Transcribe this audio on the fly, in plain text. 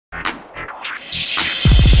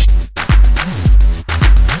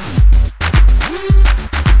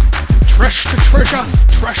Trash to treasure,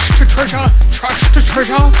 trash to treasure, trash to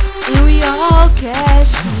treasure. And we all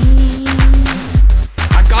cashing.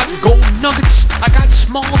 I got gold nuggets, I got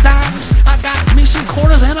small dimes, I got me some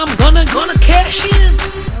quarters, and I'm gonna cash in.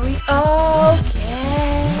 And we all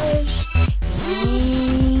cash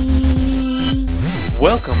in.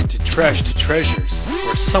 Welcome to Trash to Treasures,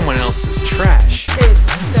 where someone else's trash It's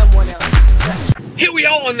someone else's trash. Here we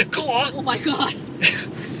are in the car. Oh my god.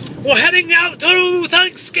 We're heading out to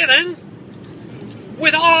Thanksgiving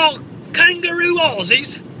with our kangaroo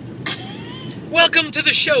Aussies. Welcome to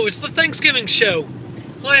the show. It's the Thanksgiving show.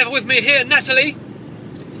 I have with me here Natalie.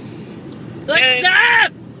 What's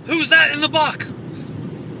up? Who's that in the back?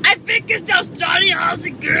 I think it's the Australian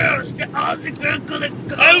Aussie girls. The Aussie girl called.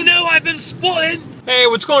 Oh no, I've been spotted. Hey,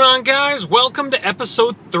 what's going on, guys? Welcome to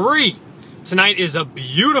episode 3. Tonight is a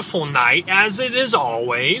beautiful night, as it is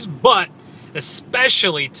always, but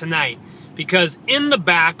especially tonight, because in the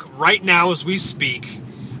back, right now as we speak,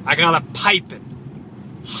 I got a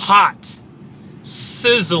piping, hot,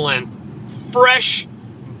 sizzling, fresh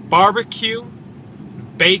barbecue,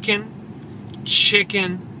 bacon,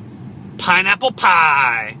 chicken, pineapple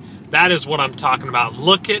pie. That is what I'm talking about.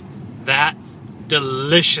 Look at that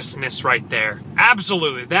deliciousness right there.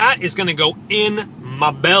 Absolutely, that is gonna go in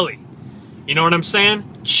my belly. You know what I'm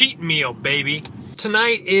saying? Cheat meal, baby.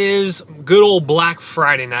 Tonight is good old Black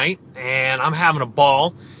Friday night, and I'm having a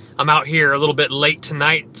ball. I'm out here a little bit late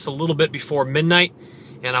tonight. It's a little bit before midnight,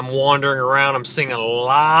 and I'm wandering around. I'm seeing a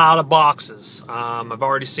lot of boxes. I've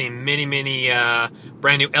already seen many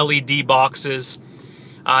brand new LED boxes.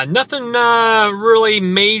 Nothing really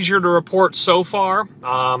major to report so far.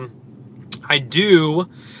 My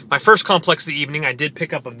first complex of the evening, I did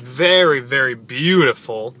pick up a very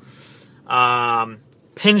beautiful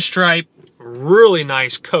pinstripe, really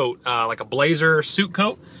nice coat, like a blazer suit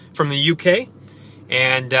coat from the UK.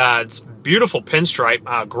 And it's beautiful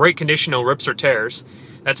pinstripe, great condition, no rips or tears.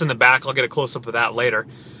 That's in the back. I'll get a close-up of that later.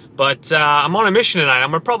 But I'm on a mission tonight.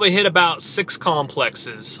 I'm going to probably hit about 6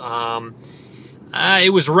 complexes.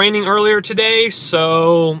 It was raining earlier today,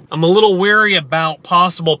 so I'm a little wary about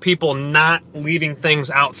possible people not leaving things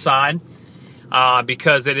outside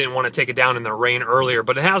because they didn't want to take it down in the rain earlier.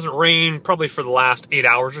 But it hasn't rained probably for the last 8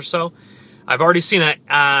 hours or so. I've already seen a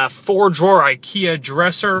 4-drawer IKEA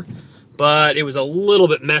dresser, but it was a little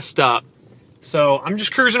bit messed up. So I'm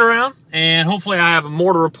just cruising around, and hopefully I have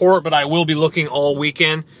more to report, but I will be looking all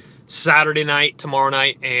weekend. Saturday night, tomorrow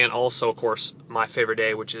night, and also, of course, my favorite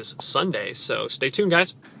day, which is Sunday. So stay tuned,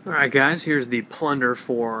 guys. All right, guys, here's the plunder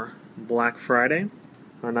for Black Friday.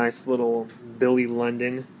 Our nice little Billy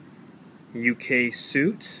London UK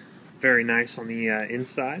suit. Very nice on the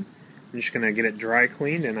inside. I'm just gonna get it dry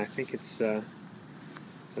cleaned, and I think it's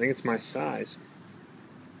my size.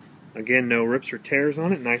 Again, no rips or tears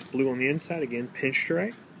on it. Nice blue on the inside. Again,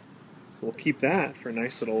 pinstripe. We'll keep that for a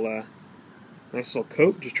nice little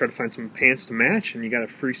coat. Just try to find some pants to match, and you got a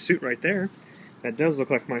free suit right there. That does look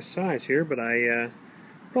like my size here, but I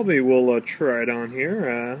probably will try it on here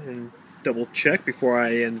and double check before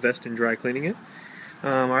I invest in dry cleaning it.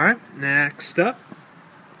 Alright, next up,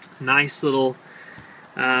 nice little,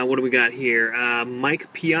 what do we got here?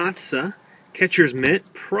 Mike Piazza catcher's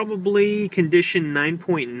mitt, probably condition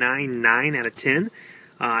 9.99 out of 10.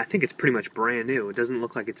 I think it's pretty much brand new. It doesn't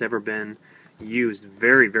look like it's ever been used.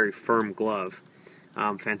 Very firm glove.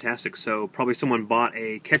 Fantastic. So probably someone bought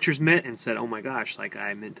a catcher's mitt and said, oh my gosh, like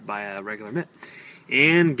I meant to buy a regular mitt.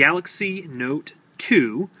 And Galaxy Note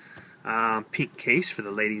 2, pink case for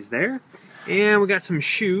the ladies there. And we got some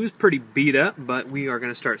shoes, pretty beat up, but we are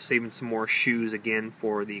going to start saving some more shoes again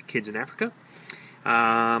for the kids in Africa.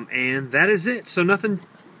 And that is it. So nothing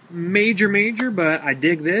major, but I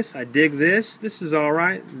dig this. This is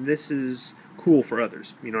alright. This is cool for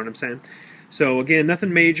others. You know what I'm saying? So again,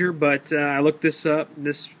 nothing major, but I looked this up.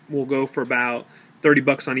 This will go for about 30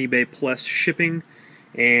 bucks on eBay plus shipping,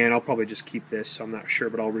 and I'll probably just keep this, so I'm not sure,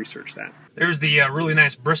 but I'll research that. There's the really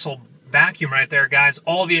nice bristle vacuum right there, guys.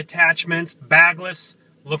 All the attachments, bagless,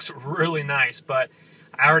 looks really nice, but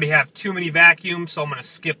I already have too many vacuums, so I'm going to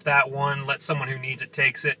skip that one, let someone who needs it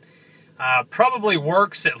takes it. Probably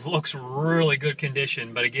works. It looks really good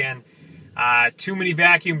condition, but again, too many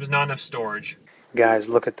vacuums, not enough storage. Guys,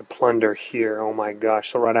 look at the plunder here. Oh my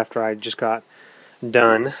gosh. So right after I just got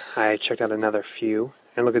done, I checked out another few.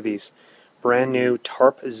 And look at these. Brand new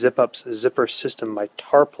Tarp Zip-Ups zipper system by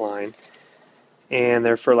Tarpline. And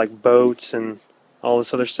they're for like boats and all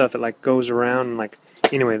this other stuff that like goes around. And like,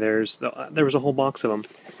 anyway, there was a whole box of them.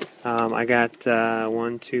 I got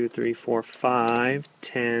 1, 2, 3, 4, 5,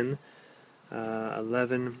 10,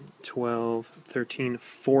 11, 12, 13,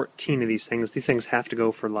 14 of these things. These things have to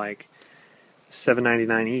go for like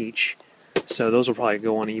 $7.99 each. So those will probably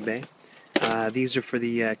go on eBay. These are for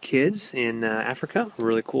the kids in Africa.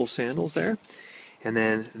 Really cool sandals there. And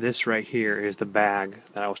then this right here is the bag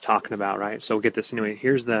that I was talking about, right? So we'll get this anyway.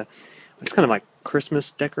 Here's the, it's kind of like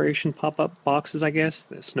Christmas decoration pop-up boxes, I guess.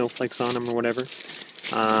 The snowflakes on them or whatever.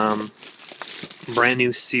 Brand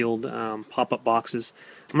new sealed pop-up boxes.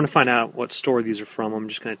 I'm going to find out what store these are from. I'm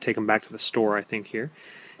just going to take them back to the store, I think, here.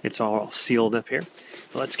 It's all sealed up here.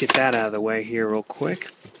 But let's get that out of the way here real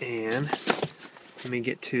quick. And let me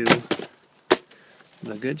get to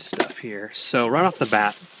the good stuff here. So right off the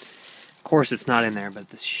bat, of course it's not in there, but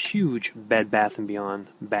this huge Bed Bath & Beyond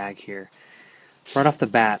bag here. Right off the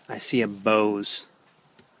bat, I see a Bose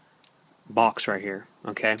box right here.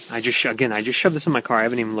 Okay, I just shoved this in my car. I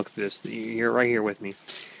haven't even looked at this. You're right here with me.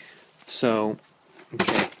 So,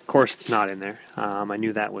 okay, of course it's not in there. I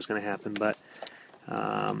knew that was going to happen, but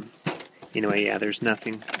anyway, yeah, there's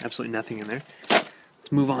nothing, absolutely nothing in there.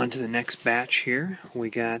 Let's move on to the next batch here. We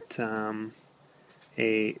got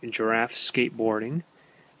a giraffe skateboarding,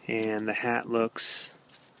 and the hat looks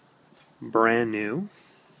brand new.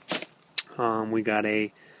 We got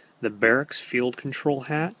the Barracks field control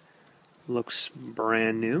hat. Looks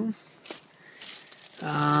brand new.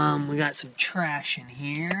 We got some trash in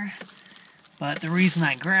here, but the reason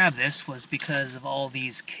I grabbed this was because of all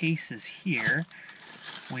these cases here.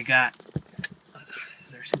 We got,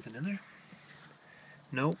 is there something in there?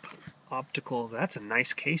 Nope. Optical, that's a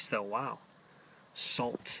nice case though, wow.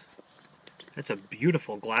 Salt. That's a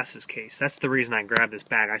beautiful glasses case. That's the reason I grabbed this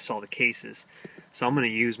bag. I saw the cases. So I'm going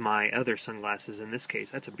to use my other sunglasses in this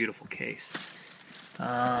case. That's a beautiful case.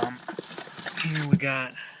 Here we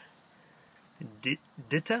got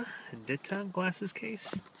Ditta glasses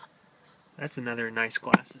case. That's another nice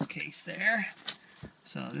glasses case there.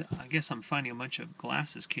 So I guess I'm finding a bunch of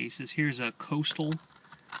glasses cases. Here's a Coastal.com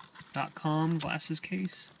glasses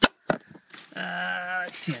case.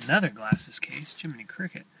 Let's see, another glasses case. Jiminy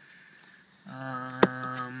Cricket.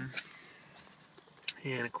 And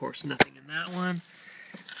of course nothing in that one.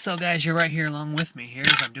 So guys, you're right here along with me here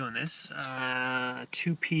as I'm doing this.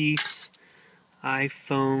 Two-piece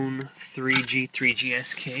iPhone 3G,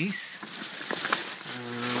 3GS case.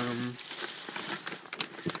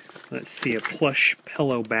 Let's see, a plush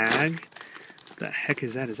pillow bag. What the heck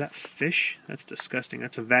is that? Is that fish? That's disgusting.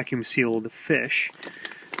 That's a vacuum sealed fish.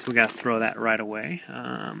 So we gotta throw that right away.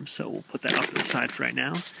 So we'll put that off to the side for right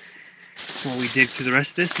now. While we dig through the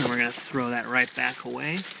rest of this, and then we're gonna throw that right back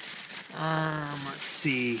away. Let's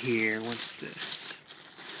see here. What's this?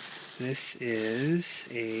 This is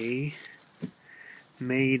a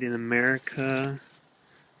Made in America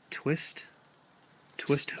twist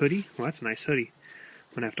hoodie. Well, that's a nice hoodie.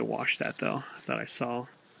 I'm gonna have to wash that though. I thought I saw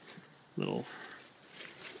little.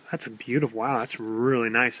 That's a beautiful. Wow, that's really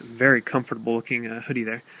nice. Very comfortable looking hoodie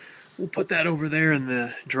there. We'll put that over there in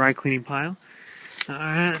the dry cleaning pile.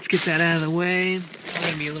 Alright, let's get that out of the way. I'm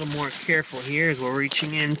going to be a little more careful here as we're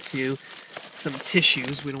reaching into some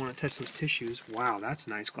tissues. We don't want to touch those tissues. Wow, that's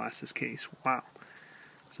a nice glasses case. Wow.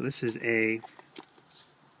 So this is a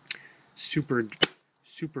super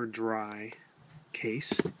dry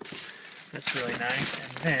case. That's really nice.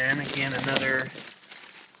 And then, again, another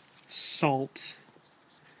Salt.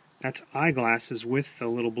 That's eyeglasses with the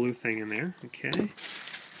little blue thing in there. Okay.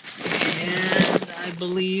 And I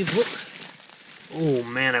believe... Whoop, oh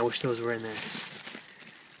man, I wish those were in there.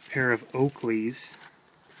 Pair of Oakley's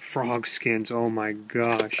frog skins. Oh my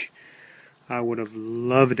gosh. I would have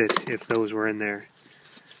loved it if those were in there.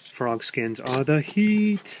 Frog skins are the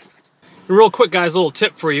heat. Real quick, guys, a little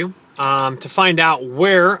tip for you. To find out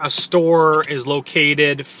where a store is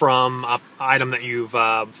located from an item that you've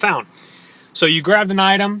found. So you grabbed an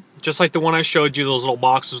item, just like the one I showed you, those little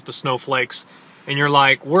boxes with the snowflakes, and you're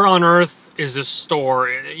like, where on earth is this store?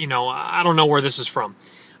 You know, I don't know where this is from.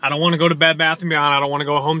 I don't want to go to Bed Bath & Beyond. I don't want to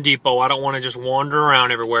go to Home Depot. I don't want to just wander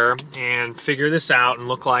around everywhere and figure this out and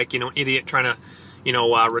look like, you know, an idiot trying to, you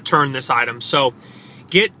know, return this item. So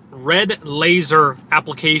get Red Laser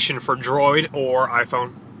application for Droid or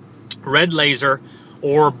iPhone. Red Laser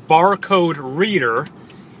or barcode reader,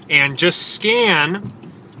 and just scan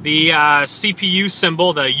the CPU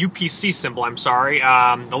symbol, the UPC symbol, I'm sorry,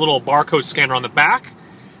 the little barcode scanner on the back.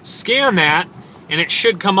 Scan that, and it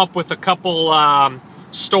should come up with a couple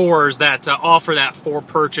stores that offer that for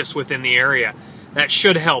purchase within the area. That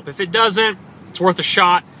should help. If it doesn't, it's worth a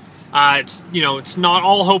shot. It's, you know, it's not,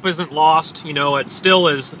 all hope isn't lost. You know, it still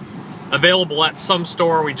is available at some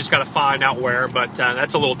store. We just got to find out where. But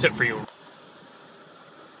that's a little tip for you.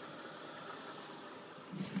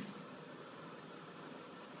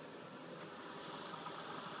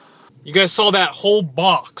 You guys saw that whole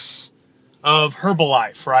box of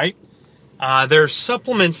Herbalife, right? There's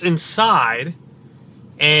supplements inside,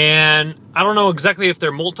 and I don't know exactly if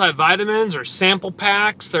they're multivitamins or sample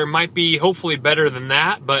packs. There might be hopefully better than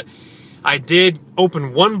that, but I did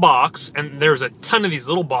open one box, and there's a ton of these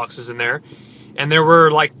little boxes in there, and there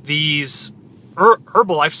were like these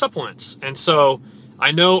Herbalife supplements. And so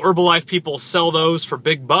I know Herbalife people sell those for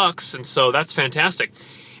big bucks, and so that's fantastic.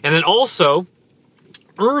 And then also,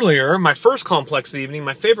 earlier, my first complex of the evening,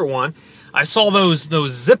 my favorite one, I saw those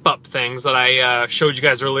zip-up things that I showed you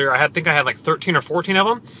guys earlier. I think I had like 13 or 14 of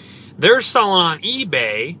them. They're selling on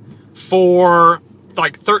eBay for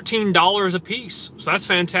like $13 a piece. So that's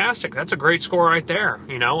fantastic. That's a great score right there.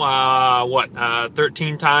 You know,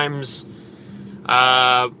 13 times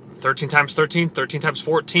 13 times 13, 13 times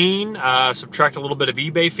 14, subtract a little bit of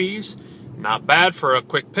eBay fees. Not bad for a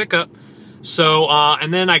quick pickup. So,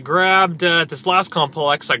 and then I grabbed, at this last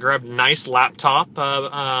complex, I grabbed a nice laptop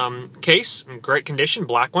case, in great condition,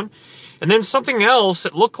 black one. And then something else,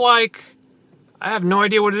 it looked like, I have no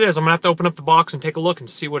idea what it is. I'm going to have to open up the box and take a look and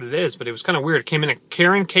see what it is. But it was kind of weird. It came in a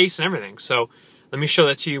carrying case and everything. So let me show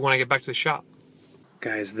that to you when I get back to the shop.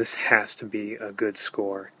 Guys, this has to be a good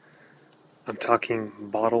score. I'm talking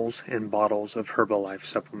bottles and bottles of Herbalife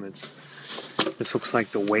supplements. This looks like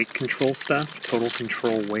the weight control stuff, total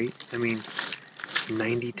control weight. I mean,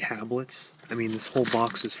 90 tablets. I mean, this whole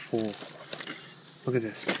box is full. Look at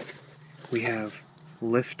this. We have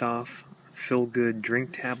Lift Off, Feel Good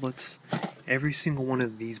drink tablets. Every single one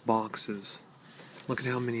of these boxes, look at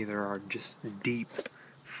how many there are, just deep,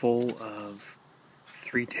 full of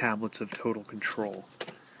 3 tablets of total control.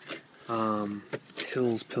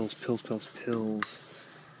 Pills.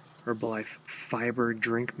 Herbalife fiber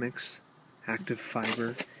drink mix, active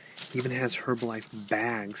fiber. Even has Herbalife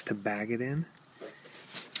bags to bag it in.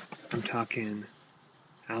 I'm talking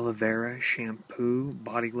aloe vera shampoo,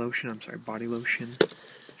 body lotion.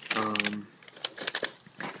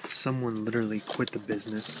 Someone literally quit the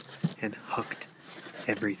business and hucked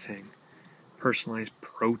everything. Personalized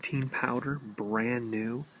protein powder, brand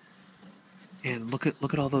new. And look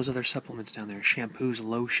at all those other supplements down there. Shampoos,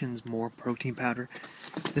 lotions, more protein powder.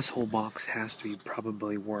 This whole box has to be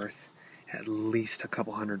probably worth at least a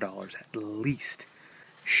couple $100. At least.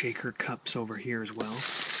 Shaker cups over here as well.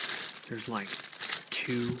 There's like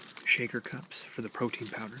 2 shaker cups for the protein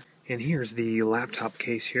powder. And here's the laptop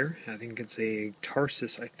case here. I think it's a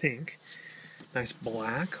Tarsus, I think. Nice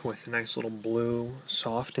black with a nice little blue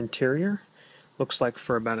soft interior. Looks like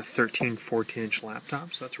for about a 13, 14-inch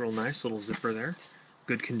laptop, so that's real nice. Little zipper there.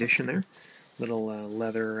 Good condition there. Little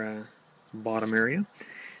leather bottom area.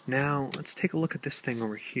 Now, let's take a look at this thing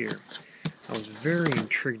over here. I was very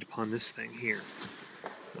intrigued upon this thing here.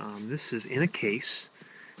 This is in a case.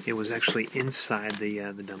 It was actually inside the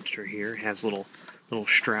dumpster here. It has little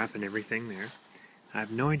strap and everything there. I have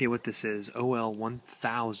no idea what this is. OL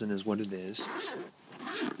 1000 is what it is.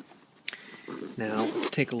 Now, let's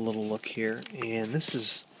take a little look here, and this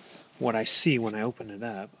is what I see when I open it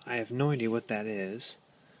up. I have no idea what that is.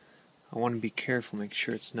 I want to be careful, make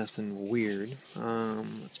sure it's nothing weird.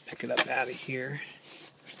 Let's pick it up out of here.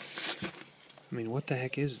 I mean, what the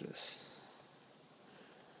heck is this?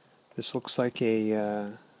 This looks like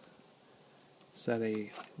a, is that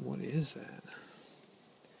a, what is that?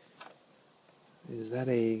 Is that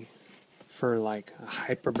a, for like a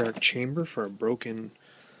hyperbaric chamber for a broken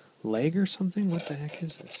leg or something? What the heck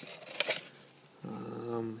is this?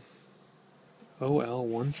 OL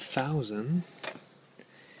 1000.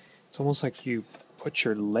 It's almost like you put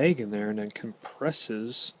your leg in there and it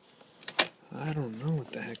compresses. I don't know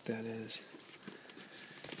what the heck that is.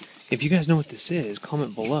 If you guys know what this is,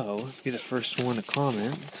 comment below. Be the first one to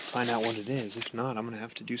comment. Find out what it is. If not, I'm going to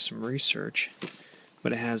have to do some research.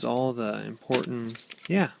 But it has all the important,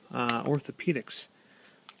 orthopedics.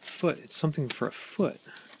 Foot. It's something for a foot.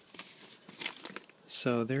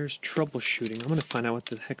 So there's troubleshooting. I'm going to find out what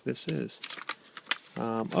the heck this is.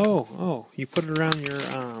 You put it around your,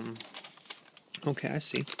 okay, I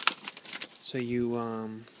see. So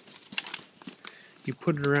you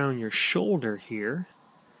put it around your shoulder here,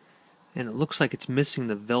 and it looks like it's missing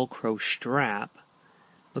the Velcro strap.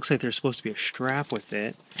 Looks like there's supposed to be a strap with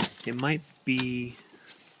it. It might be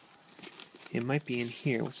in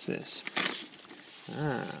here. What's this?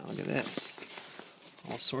 Look at this.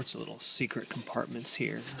 All sorts of little secret compartments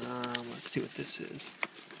here. Let's see what this is.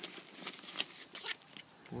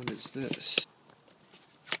 What is this?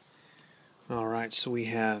 Alright, so we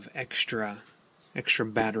have extra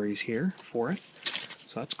batteries here for it.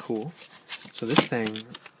 So that's cool. So this thing,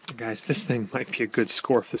 guys, this thing might be a good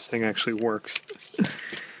score if this thing actually works.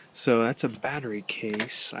 So that's a battery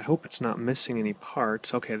case. I hope it's not missing any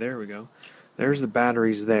parts. Okay, there we go. There's the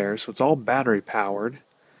batteries there. So it's all battery powered.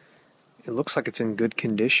 It looks like it's in good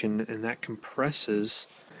condition, and that compresses.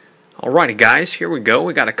 Alrighty guys, here we go.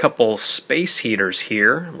 We got a couple space heaters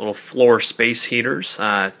here, little floor space heaters,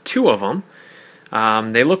 two of them.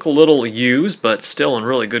 They look a little used, but still in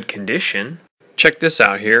really good condition. Check this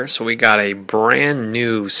out here. So we got a brand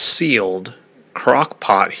new sealed crock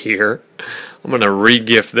pot here. I'm going to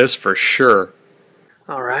re-gift this for sure.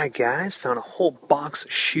 Alright guys, found a whole box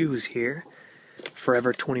of shoes here.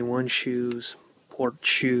 Forever 21 shoes, port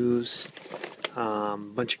shoes,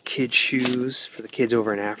 bunch of kids shoes for the kids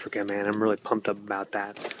over in Africa, man. I'm really pumped up about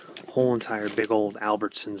that. Whole entire big old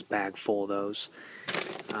Albertsons bag full of those.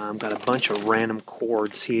 Got a bunch of random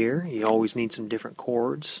cords here. You always need some different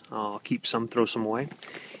cords. I'll keep some, throw some away.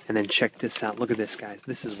 And then check this out. Look at this, guys.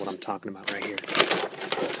 This is what I'm talking about right here.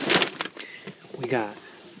 We got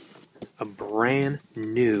a brand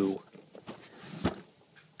new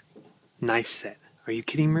knife set. Are you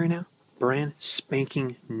kidding me right now? Brand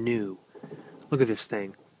spanking new. Look at this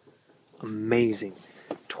thing. Amazing.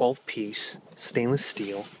 12-piece stainless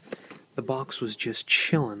steel. The box was just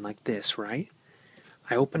chilling like this, right?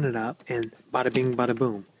 I open it up and bada bing, bada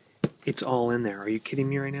boom. It's all in there. Are you kidding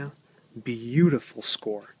me right now? Beautiful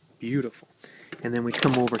score. Beautiful. And then we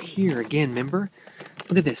come over here again, remember?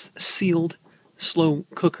 Look at this. Sealed slow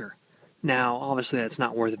cooker. Now, obviously that's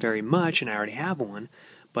not worth very much, and I already have one.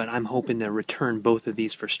 But I'm hoping to return both of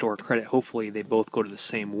these for store credit. Hopefully they both go to the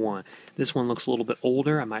same one. This one looks a little bit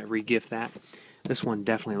older. I might re-gift that. This one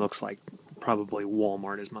definitely looks like probably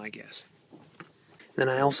Walmart is my guess. Then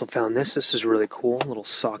I also found this. This is really cool. A little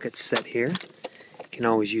socket set here. Can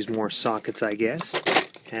always use more sockets, I guess.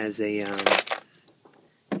 Has a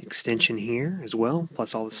extension here as well,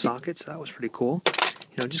 plus all the sockets. That was pretty cool.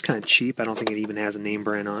 You know, just kind of cheap. I don't think it even has a name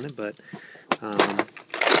brand on it, but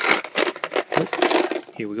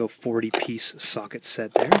here we go, 40-piece socket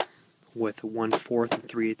set there with 1/4 and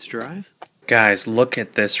 3/8 drive. Guys, look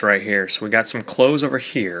at this right here. So we got some clothes over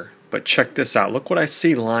here, but check this out. Look what I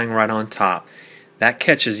see lying right on top. That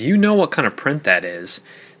catches, you know what kind of print that is.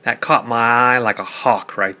 That caught my eye like a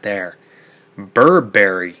hawk right there.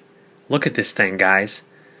 Burberry. Look at this thing, guys.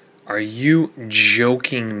 Are you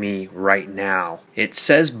joking me right now? It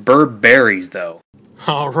says Burberry's though.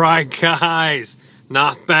 Alright guys,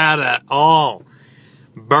 not bad at all.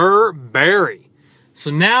 Burberry.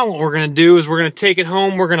 So now what we're going to do is we're going to take it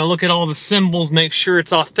home. We're going to look at all the symbols, make sure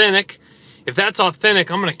it's authentic. If that's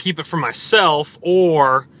authentic, I'm going to keep it for myself,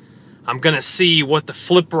 or I'm going to see what the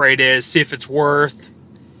flip rate is, see if it's worth.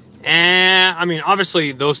 I mean,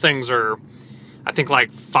 obviously those things are, I think,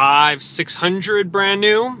 like $500-600 brand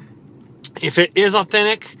new. If it is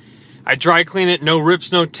authentic, I dry clean it, no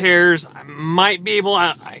rips, no tears. I might be able,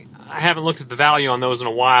 I haven't looked at the value on those in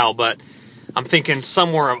a while, but I'm thinking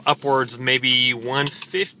somewhere upwards of maybe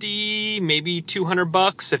 $150, maybe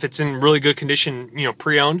 $200 if it's in really good condition, you know,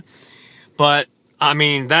 pre-owned. But I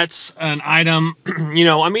mean, that's an item, you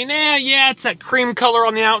know, I mean, yeah, it's that cream color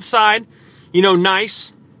on the outside, you know,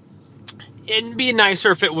 nice. It'd be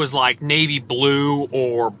nicer if it was like navy blue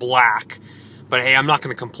or black, but hey, I'm not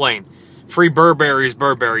going to complain. Free Burberry is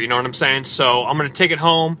Burberry, you know what I'm saying? So I'm going to take it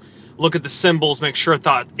home, look at the symbols, make sure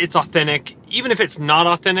it's authentic. Even if it's not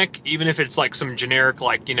authentic, even if it's like some generic,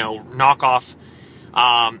 like, you know, knockoff,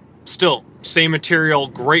 still, same material,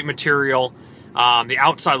 great material. The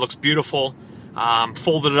outside looks beautiful.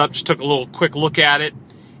 Folded it up, just took a little quick look at it,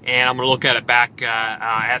 and I'm going to look at it back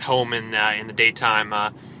at home in the daytime,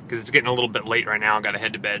 because it's getting a little bit late right now. I've got to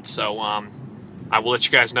head to bed, so I will let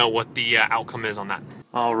you guys know what the outcome is on that.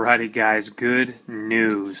 Alrighty guys, good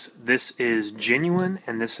news. This is genuine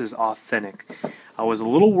and this is authentic. I was a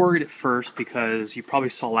little worried at first because you probably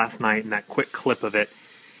saw last night in that quick clip of it.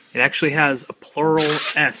 It actually has a plural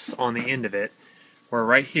S on the end of it, where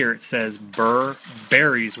right here it says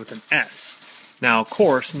Burberry's with an S. Now, of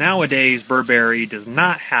course, nowadays Burberry does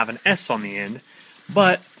not have an S on the end,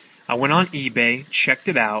 but I went on eBay, checked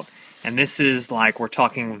it out, and this is like, we're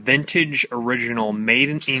talking vintage original, made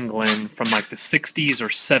in England from like the 60s or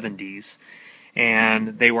 70s.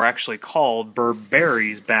 And they were actually called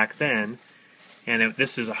Burberry's back then. And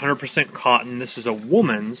this is 100% cotton. This is a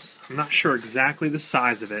woman's. I'm not sure exactly the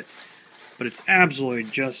size of it, but it's absolutely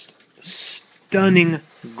just stunning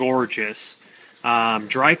gorgeous.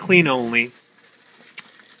 Dry clean only.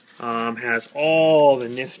 Has all the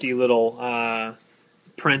nifty little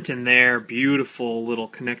print in there, beautiful little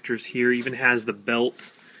connectors here, even has the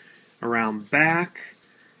belt around back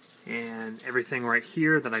and everything right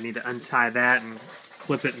here that I need to untie that and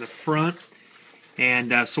clip it in the front.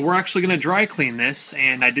 And so we're actually going to dry clean this,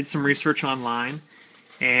 and I did some research online,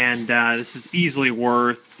 and this is easily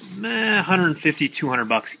worth $150,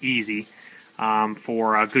 $200 easy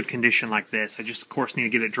for a good condition like this. I just, of course, need to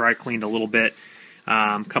get it dry cleaned a little bit,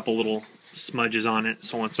 a couple little smudges on it,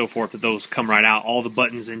 so on and so forth, that those come right out. All the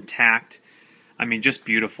buttons intact. I mean, just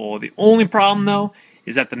beautiful. The only problem, though,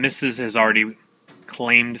 is that the missus has already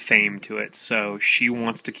claimed fame to it, so she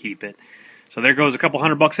wants to keep it. So there goes a couple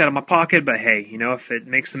 $100 out of my pocket, but hey, you know, if it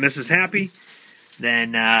makes the missus happy,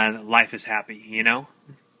 then life is happy, you know?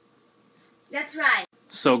 That's right.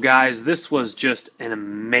 So guys, this was just an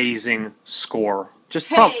amazing score.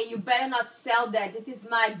 Hey, you better not sell that. This is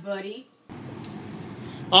my buddy.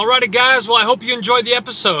 Alrighty guys, well I hope you enjoyed the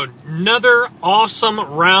episode. Another awesome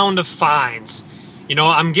round of finds. You know,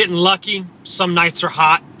 I'm getting lucky. Some nights are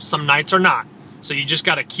hot, some nights are not. So you just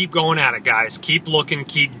gotta keep going at it, guys. Keep looking,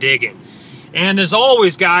 keep digging. And as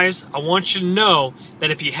always, guys, I want you to know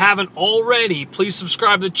that if you haven't already, please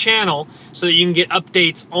subscribe to the channel so that you can get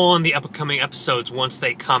updates on the upcoming episodes once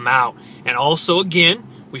they come out. And also, again,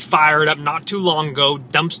 we fired up not too long ago,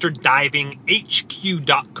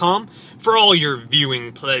 dumpsterdivinghq.com for all your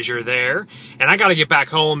viewing pleasure there. And I got to get back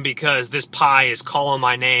home because this pie is calling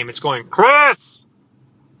my name. It's going, Chris,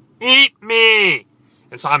 eat me.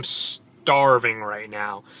 And so I'm starving right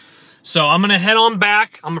now. So I'm going to head on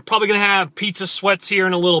back. I'm probably going to have pizza sweats here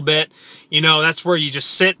in a little bit. You know, that's where you just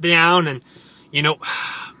sit down and, you know,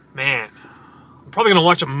 man, I'm probably going to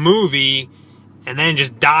watch a movie and then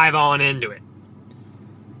just dive on into it.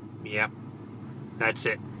 Yep, that's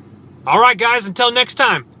it. All right, guys, until next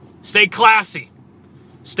time, stay classy,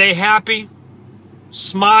 stay happy,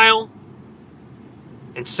 smile,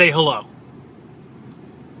 and say hello.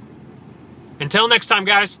 Until next time,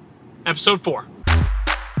 guys, episode 4.